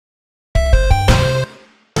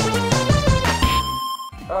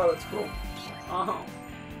Oh, that's cool. Oh.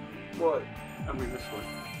 What? I mean this one.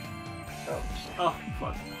 Oh. Oh,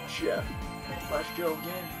 fuck. Jeff. Flash Joe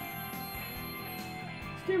again.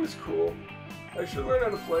 This game is cool. I should learn how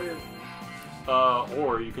to play it.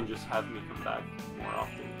 Or you can just have me come back more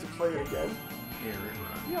often. To play it again?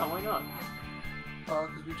 Yeah, why not? Because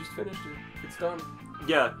we just finished it. It's done.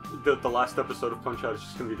 Yeah, the last episode of Punchout is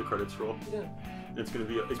just gonna be the credits roll. Yeah. It's gonna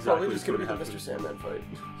be exactly Probably just what's gonna be the happen. Mr. Sandman fight.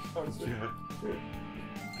 Honestly. Yeah.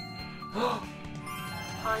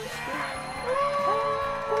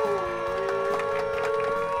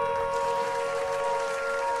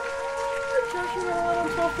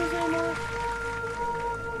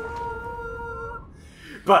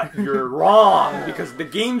 But you're wrong, because the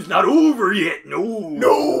game's not over yet, no!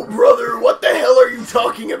 No, brother, what the hell are you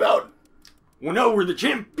talking about? Well, now we're the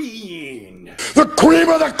champion! The cream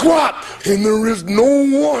of the crop! And there is no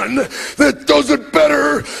one that does it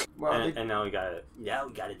better! Wow, And now we gotta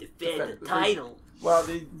defend the title. Wow,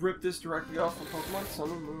 they ripped this directly off of Pokemon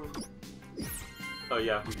Sun and Moon. Oh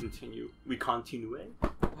yeah, we continue. Hey, great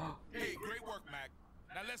work, Mac.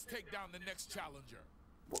 Now let's take down the next challenger.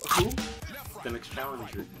 Who? The next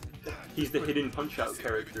challenger. He's the hidden Punch-Out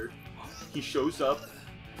character. He shows up.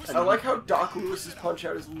 I like how Doc Lewis's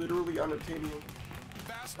Punch-Out is literally unobtainable.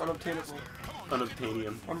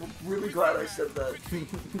 Unobtainium. I'm really glad I said that.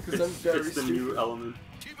 Because I'm very It's the stupid. new element.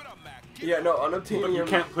 Yeah, no, unobtainium. But you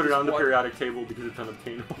can't put it is on the what- periodic table because it's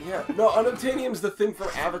unobtainable. Yeah, no, unobtainium's the thing from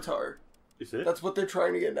Avatar. Is it? That's what they're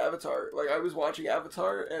trying to get in Avatar. Like, I was watching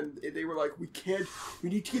Avatar, and they were like, we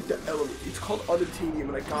need to get the element. It's called unobtainium,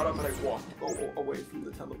 and I got up and I walked away from the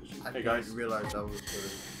television. I guys. didn't realize that was what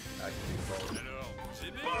it actually called.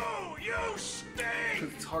 Oh, you stink!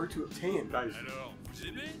 Because it's hard to obtain. Guys,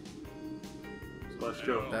 Glass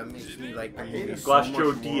Joe. That makes me like the I hate movie it. so Glass much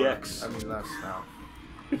Joe more. DX. I mean, that's now.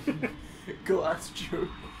 Glass Joe.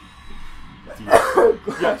 DX.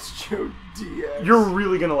 Glass Joe DX. You're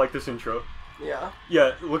really gonna like this intro. Yeah?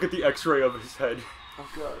 Yeah, look at the X-ray of his head. Oh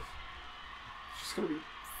god. It's just gonna be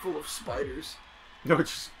full of spiders. No,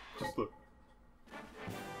 just look.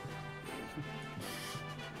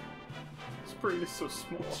 His brain is so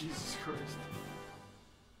small. Jesus Christ.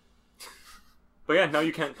 But yeah, now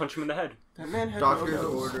you can't punch him in the head. That man had Doctor's no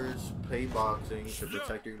nose. orders, play boxing to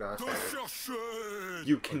protect your glass head.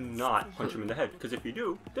 You cannot punch him in the head, because if you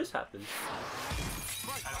do, this happens.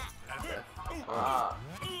 Ah.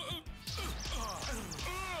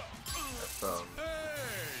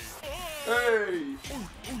 Hey!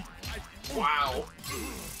 Wow.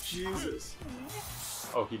 Jesus.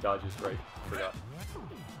 Oh, he dodges, right. Forgot.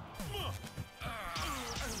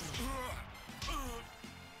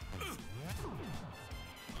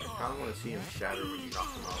 I don't want to see him shatter when you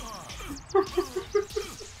knock him out.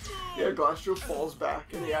 Yeah, Glass Joe falls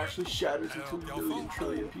back and he actually shatters into a million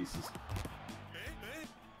trillion pieces.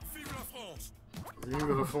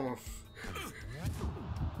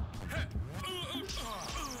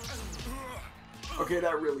 Okay,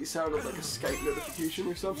 that really sounded like a Skype notification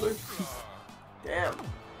or something. Damn.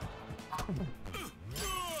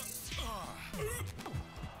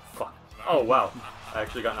 Fuck. Oh, wow. I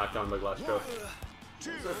actually got knocked down by Glass Joe.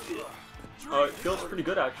 It feels pretty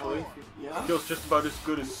good, actually. Yeah? It feels just about as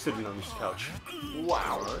good as sitting on this couch.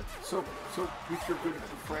 Wow. So with your good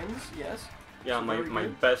friends, yes? Yeah, So my very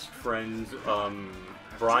good? best friends,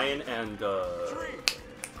 Brian and,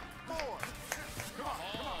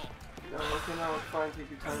 No, okay, now it's fine, take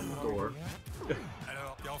your time. Door.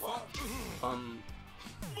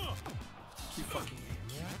 keep fucking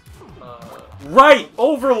right!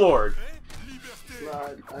 Overlord! I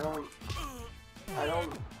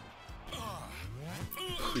don't...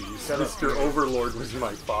 Please, Mr. Overlord was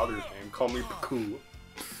my father's name. Call me Paku.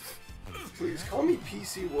 Please, call me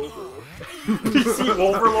PC Woverlord. PC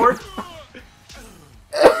Overlord?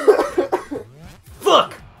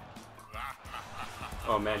 Fuck!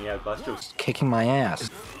 Oh man, yeah, Glass Joe's Kicking my ass.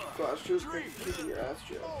 Glass Joe's kicking your ass,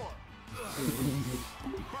 Joe.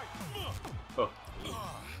 Oh.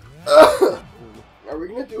 Are we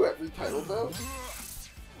gonna do every title though?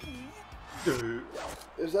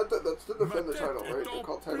 Is that that's to defend the title, right? They're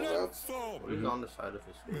called title bouts. What is on the side of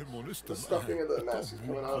his face? The stuffing of the mask is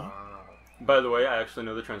coming out. By the way, I actually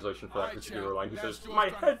know the translation for that particular line. He says, "My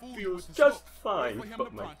head feels just fine,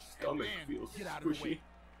 but my stomach feels squishy."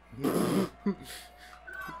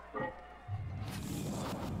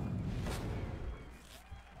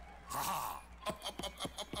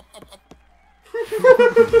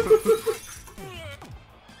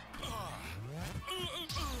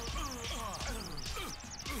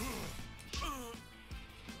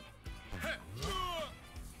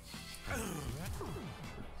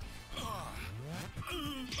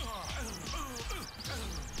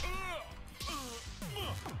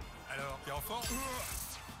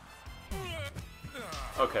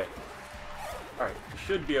 Okay. Alright, we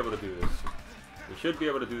should be able to do this. We should be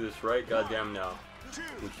able to do this right goddamn now.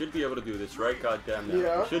 We should be able to do this right goddamn now.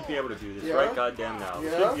 Yeah. We should be able to do this Yeah. right goddamn now. We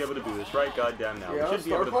Yeah. should be able to do this right goddamn now. Yeah, We should be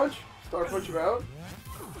Star able to... Punch? Star Punch him out?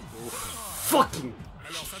 Fucking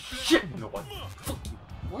shit! You know what?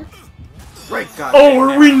 What? Right, God. Oh,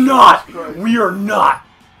 are we not? Christ. We are not!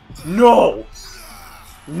 No!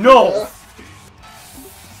 No! Yeah.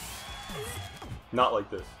 Not like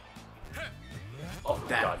this. Oh my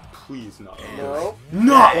That. god, please not. No.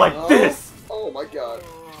 Not like No. this! Oh my god.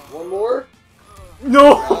 One more?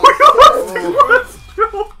 No! Let's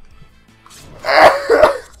go!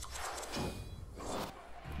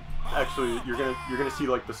 Actually, you're gonna see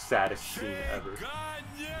like the saddest scene ever.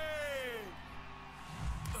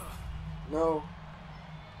 No.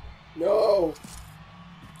 No.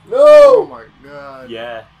 No! Oh my God.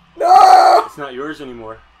 Yeah, No! it's not yours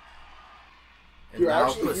anymore. And You now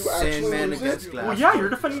actually- put you actually Sandman lose against it? Glass. Well, yeah, you're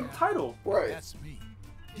defending the title. Right. That's me.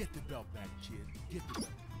 Get the belt back, kid. Get the belt.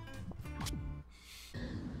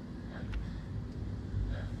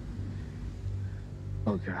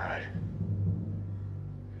 Oh God.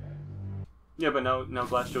 Yeah, but now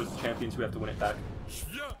Glass Joe's the champion, so we have to win it back.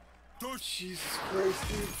 Jesus Christ,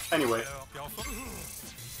 dude. Anyway,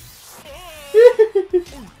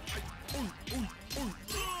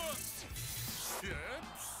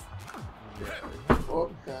 Oh,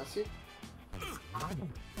 Cassie. I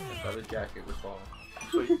thought the jacket was falling.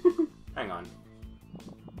 actually, hang on.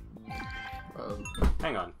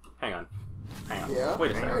 Hang on. Yeah?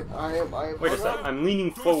 Wait a second. I am. Wait a second. I'm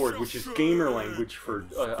leaning forward, which is gamer language for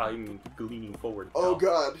I'm leaning forward. Oh now.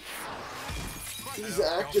 god. He's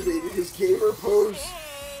activated his gamer pose.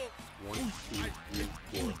 1, 2,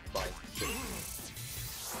 3, 4, 5, 6.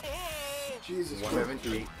 Jesus 1, Christ. 2,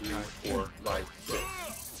 3, 4, 5, 6.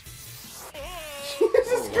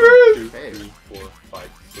 Jesus 1, Christ! 2, 3, 4, 5,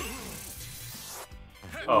 6.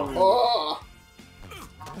 Oh. Oh!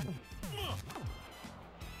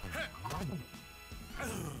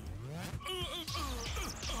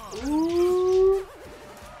 Ooh.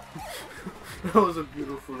 That was a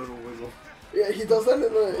beautiful little wiggle. Yeah, he does that in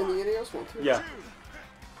the NES one too. Yeah.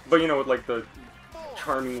 But you know, with like the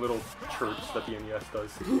charming little chirps that the NES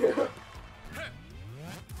does. Yeah.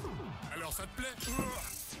 Alors ça te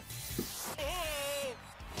plaît?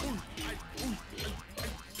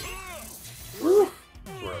 Ooh.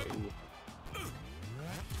 Right.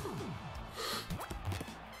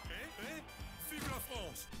 Vive la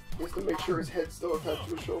France! He has to make sure his head's still attached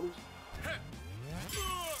to his shoulders.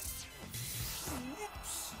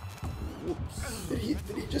 Did he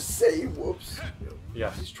just say whoops?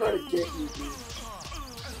 Yeah. He's trying to get you, dude.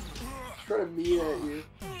 He's trying to mean at you.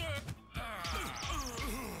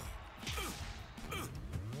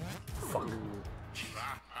 Fuck.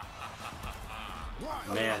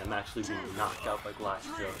 Man, I'm actually being knocked out by Glass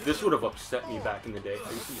Joe. This would have upset me back in the day. I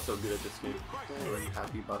used to be so good at this game. Are you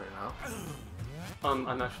happy about it now?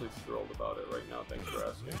 I'm actually thrilled about it right now. Thanks for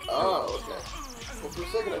asking. Oh, okay. Well, for a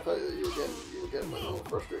second I thought that you were getting a little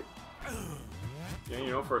frustrated. Yeah, you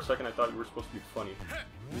know, for a second I thought you were supposed to be funny.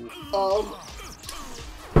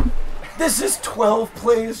 This is 12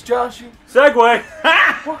 plays, Joshie. Segway!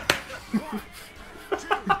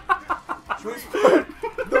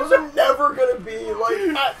 Those are never gonna be like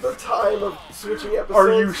at the time of switching episodes.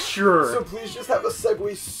 Are you sure? So please just have a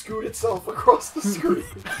Segway scoot itself across the screen.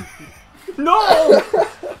 No!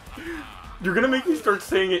 You're gonna make me start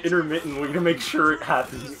saying it intermittently to make sure it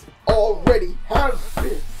happens. Already have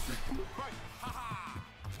been.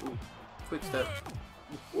 Quick step.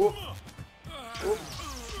 Whoop. Whoop.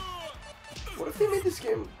 What if they made this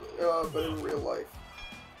game, but in real life?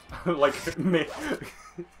 Like,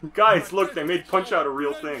 guys, look, they made Punchout a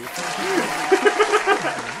real thing.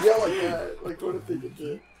 Yeah, like that. Like, what if they did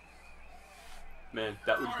that? Man,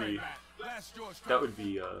 that would be, That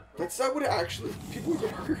would actually, people would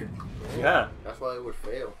get hurt. yeah. That's why it would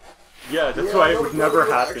fail. Yeah, that's Yeah, why I it never would thought never I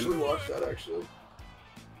would actually happen. watch that, actually.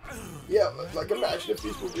 Yeah, like imagine if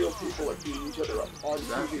these were real people, like beating each other up on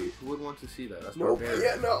Exactly. TV. Who would want to see that? That's No, barbaric.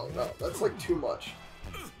 yeah, no, that's like too much.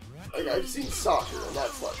 Like I've seen soccer, and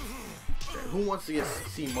that's like, Who wants to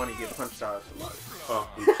see money get punched out of somebody? Oh,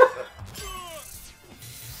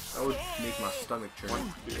 That would make my stomach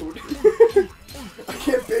churn. I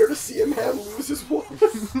can't bear to see a man lose his wallet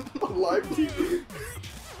on live TV.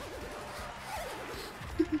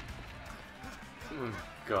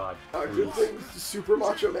 God. Good thing Super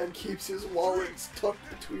Macho Man keeps his wallet tucked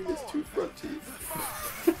between his two front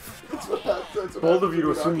teeth. That's what happens. Bold of you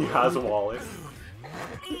to assume he has a wallet.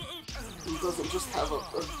 He doesn't just have a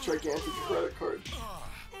gigantic credit card.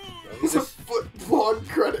 He just KeVaughn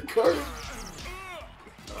credit card.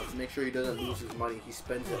 To make sure he doesn't lose his money, he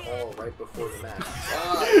spends it all right before the match.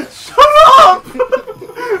 Shut up!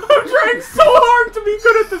 I'm trying so hard to be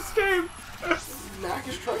good at this game. Mac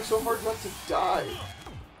is trying so hard not to die.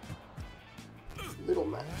 Little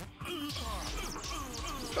Mac.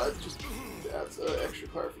 That's extra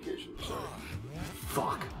clarification. Sorry.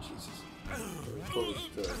 Fuck. Jesus.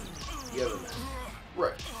 Opposed to the other Mac.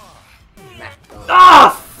 Right. McDonald's.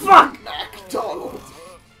 Ah! Fuck! McDonald.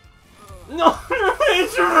 No!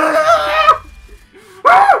 It's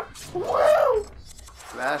Wow!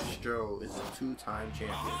 Flastro is a 2-time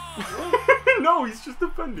champion. No, he's just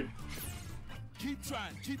defending. Keep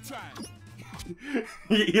trying, keep trying.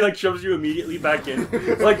 He like shoves you immediately back in.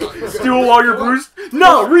 Like, still while you're bruised?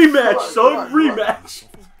 No! Rematch, son! Rematch!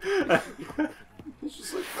 He's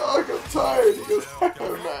just like, dog, I'm tired. He goes,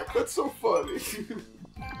 Mac, that's so funny.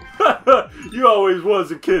 You always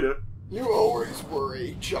was a kidder. You always were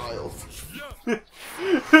a child.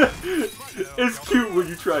 It's cute when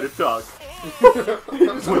you try to talk.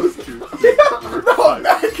 It's cute. No,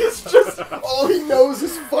 Mac is just, all he knows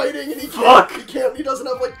is fighting, and he doesn't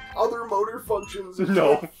have, like, other motor functions.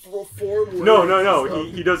 No. Form No.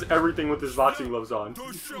 He does everything with his boxing gloves on.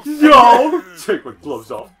 Yo! Take my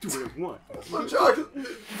gloves off. Do what I want.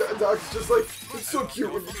 Doc's just like, it's so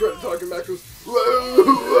cute when you try to talk, and Mac goes, whoa,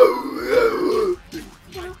 whoa, whoa.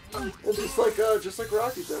 And just like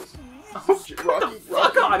Rocky does. Rocky.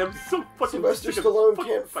 Fuck on, I'm so fucking Sylvester Stallone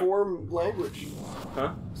can't form language.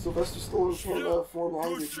 Huh? Sylvester Stallone can't form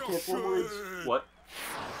language. He can't form words. What?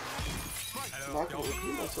 I'm not gonna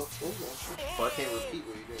repeat myself again, man. But I can't repeat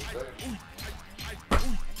what you didn't say.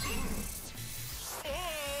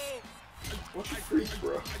 What the freak,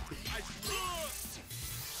 bro?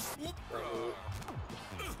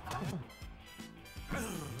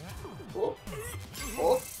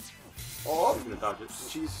 Oh. I'm gonna dodge it.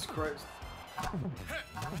 Jesus Christ.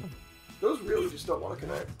 Those really just don't want to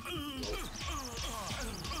connect.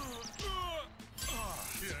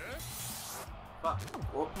 Fuck.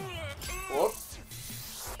 Whoop.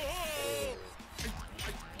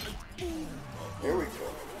 There we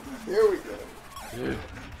go.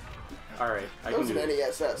 Alright, I That can was do an it.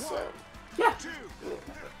 NESS sound. Yeah.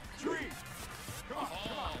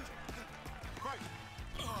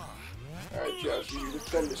 Alright, Josh, you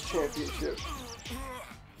defend this championship.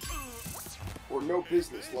 Or no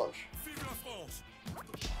business lunch.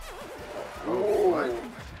 Oh.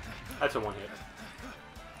 That's a one hit.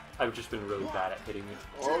 I've just been really bad at hitting it.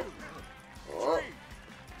 Okay.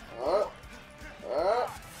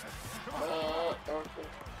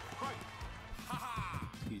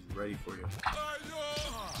 He's ready for you.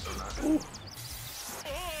 Ooh.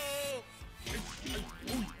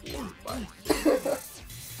 1, 2,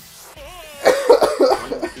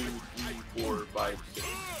 3, 4, 5, 6.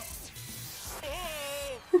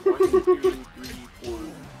 1, 2, 3, 4.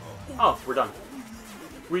 Oh, we're done.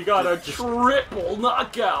 We got a triple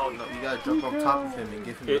knockout! You gotta jump on top of him and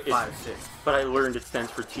give him the 5-6. But I learned it stands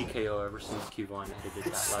for TKO ever since KeVaughn edited that.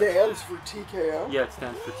 It stands for TKO? Yeah, it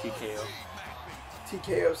stands for TKO.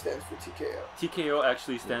 TKO stands for TKO. TKO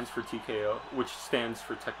actually stands for TKO, which stands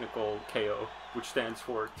for technical KO, which stands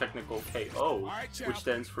for technical KO, which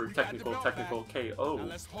stands for technical KO,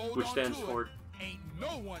 which stands for Ain't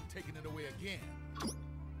no one taking it away again.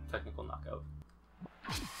 technical knockout.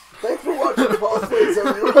 Thanks for watching Cosplays,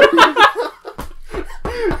 everyone.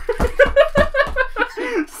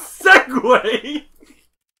 Segway!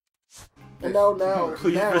 And now,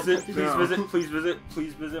 Please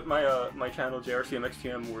visit my channel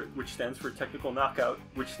JRcmxtm, which stands for technical knockout,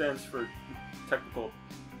 which stands for technical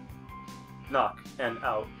knock and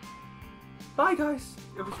out. Bye guys.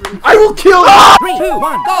 It was really I will kill you! 3, 2,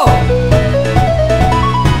 1, go!